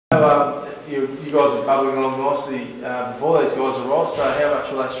you guys are bubbling along nicely before these guys arrive, so how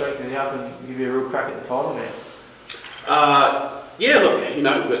much will they strengthen you up and give you a real crack at the title now? Yeah, look, you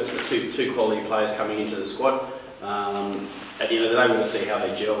know, we've got two quality players coming into the squad. At the end of the day, we're going to see how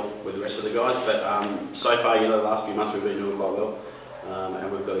they gel with the rest of the guys. But so far, you know, the last few months we've been doing quite well,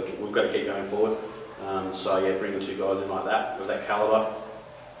 and we've got to keep going forward. So yeah, bringing two guys in like that with that calibre,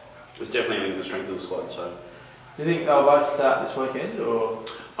 it's definitely going to strengthen the squad. So. Do you think they'll both start this weekend, or?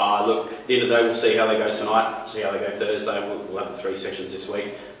 Look, at the end of the day, we'll see how they go tonight, see how they go Thursday. We'll have the 3 sections this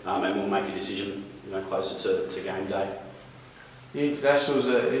week, and we'll make a decision, you know, closer to game day. The international's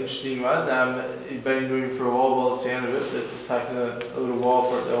an interesting one. You've been doing it for a while, by the sound of it, but it's taken a little while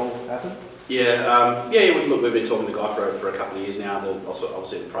for it to all happen. Yeah, look, we've been talking to the guy for a couple of years now.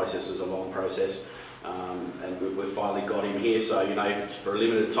 Obviously, the process was a long process, and we've finally got him here. So, you know, if it's for a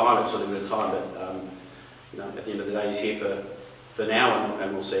limited time, it's a limited time. But you know, at the end of the day, he's here for now,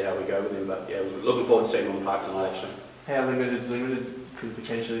 and we'll see how we go with him. But yeah, we're looking forward to seeing him on the park tonight. Actually, how limited could it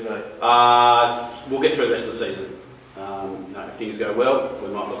potentially be? We'll get through the rest of the season. You know, if things go well, we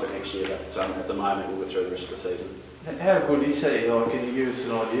might look at next year, but at the moment we'll get through the rest of the season. How good is he? Like, can you give us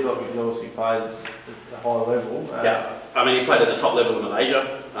an idea? Like, he's obviously played at a high level. Yeah, I mean, he played at the top level in Malaysia.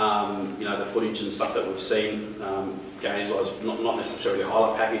 You know, the footage and stuff that we've seen, games-wise, not necessarily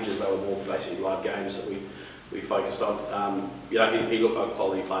highlight packages, they were more basically live games that we focused on. You know, he looked like a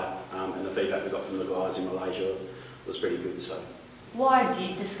quality player, and the feedback we got from the guys in Malaysia was pretty good. So, why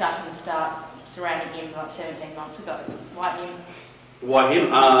did discussions start surrounding him like 17 months ago? Why him? Why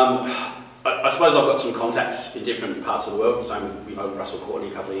him? I suppose I've got some contacts in different parts of the world. Same with, you know, Russell Courtney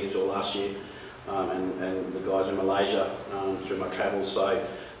a couple of years or last year, and the guys in Malaysia through my travels. So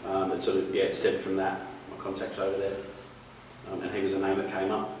it sort of it stemmed from that. My contacts over there, and he was the name that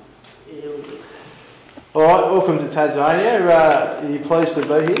came up. Yeah. All right, welcome to Tasmania. Are you pleased to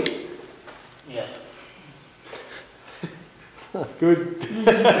be here? Yeah. Good.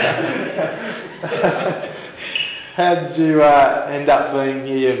 How did you end up being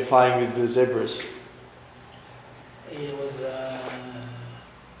here and playing with the Zebras? It was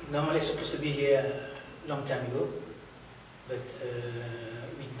normally supposed to be here a long time ago, but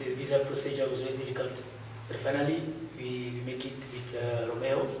with the visa procedure was very difficult. But finally, we make it with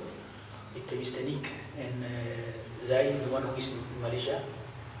Romeo, with Mr. Nick, and Zai, the one who is in Malaysia.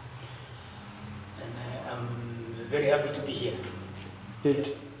 And I'm very happy to be here.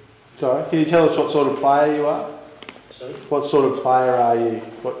 Sorry, can you tell us what sort of player you are? Sorry? What sort of player are you?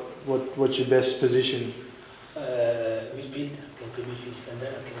 What's your best position? Midfield. I can play midfield defender.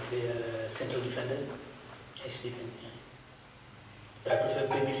 I can play central defender. Yes, defender. But I prefer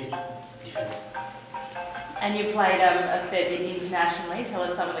play midfield defender. And you played a fair bit internationally. Tell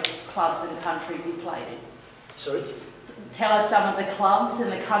us some of the clubs and countries you played in. Sorry? Tell us some of the clubs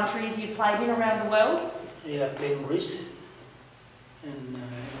and the countries you played in around the world. Yeah, I played in Greece. And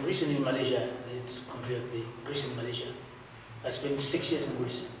recently in Malaysia, this country I played, Greece and Malaysia. I spent 6 years in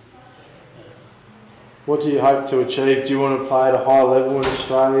Greece. What do you hope to achieve? Do you want to play at a higher level in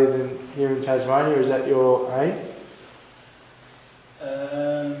Australia than here in Tasmania? Is that your aim?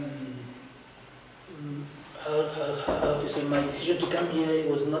 How to say, my decision to come here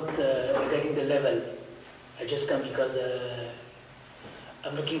was not regarding the level. I just come because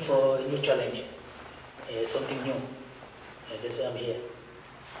I'm looking for a new challenge, something new. That's why I'm here.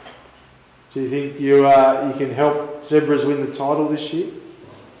 Do you think you can help Zebras win the title this year?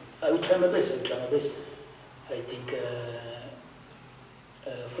 I will try my best. I think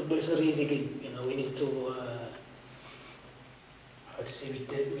football is not an easy game. You know, we need to how to say, with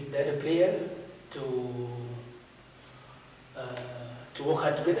the other player to work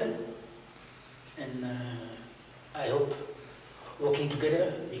hard together, and I hope working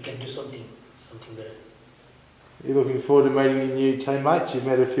together we can do something better. You're looking forward to meeting your new teammates. You've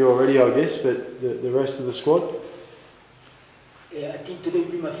met a few already, I guess, but the rest of the squad? Yeah, I think today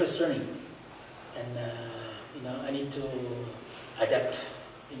will be my first training, and you know, I need to adapt.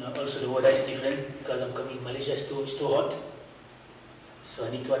 You know, also the weather is different because I'm coming. Malaysia is too hot, so I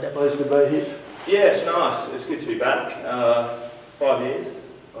need to adapt. Pleased to be here. Yeah, it's nice. It's good to be back. 5 years.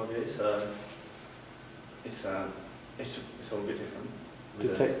 So it's all a bit different.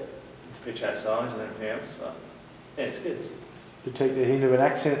 With the pitch outside and everything else, but yeah, it's good. Detect a hint of an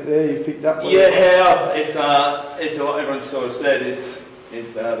accent there you picked up? Yeah, it's what everyone sort of said is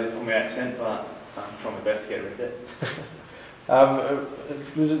the my accent, but I'm trying my best to get rid of it.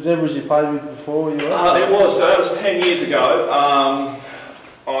 Was it Zebras you played with before? It was. So that was 10 years ago.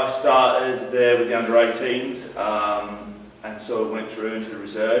 I started there with the under-18s and sort of went through into the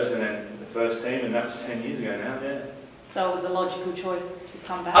reserves and then the first team, and that was 10 years ago now. Yeah. So it was the logical choice to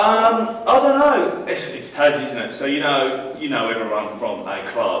come back? I don't know. It's Tassie, isn't it? So you know everyone from a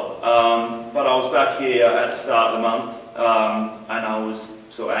club. But I was back here at the start of the month, and I was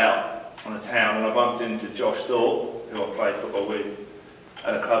sort of out on the town, and I bumped into Josh Thorpe, who I played football with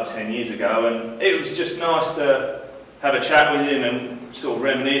at a club 10 years ago, and it was just nice to have a chat with him and sort of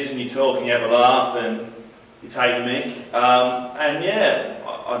reminisce, and you talk and you have a laugh and you take a mick. And yeah,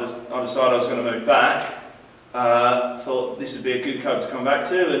 I decided I was going to move back. Thought this would be a good club to come back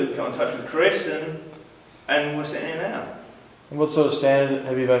to, and got in touch with Chris, and we're sitting here now. And what sort of standard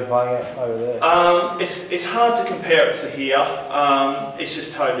have you been playing at over there? It's hard to compare it to here. It's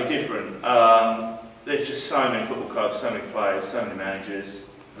just totally different. There's just so many football clubs, so many players, so many managers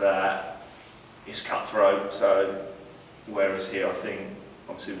that it's cutthroat. So whereas here, I think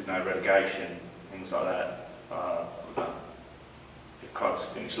obviously with no relegation, things like that, if clubs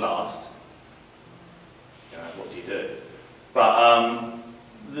finish last, you know, what do you do? But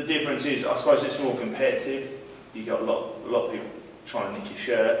the difference is, I suppose it's more competitive. You got a lot of people trying to nick your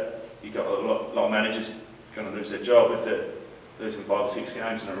shirt. You got a lot of managers going to lose their job if they're losing 5 or 6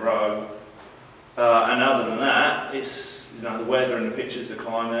 games in a row. And other than that, it's the weather and the pitches, the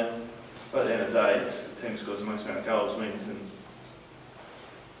climate. But at the end of the day, it's the team scores the most amount of goals wins, and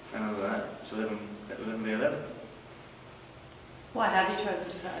other than that, it's 11v11. Why have you chosen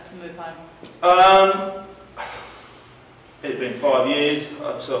to move home? It'd been 5 years.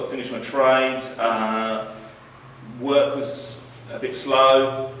 I'd sort of finished my trade. Work was a bit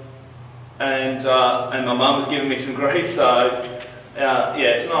slow, and my mum was giving me some grief. So yeah,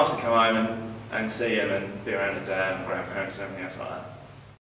 it's nice to come home and see him and be around the dad and grandparents and everything else like that.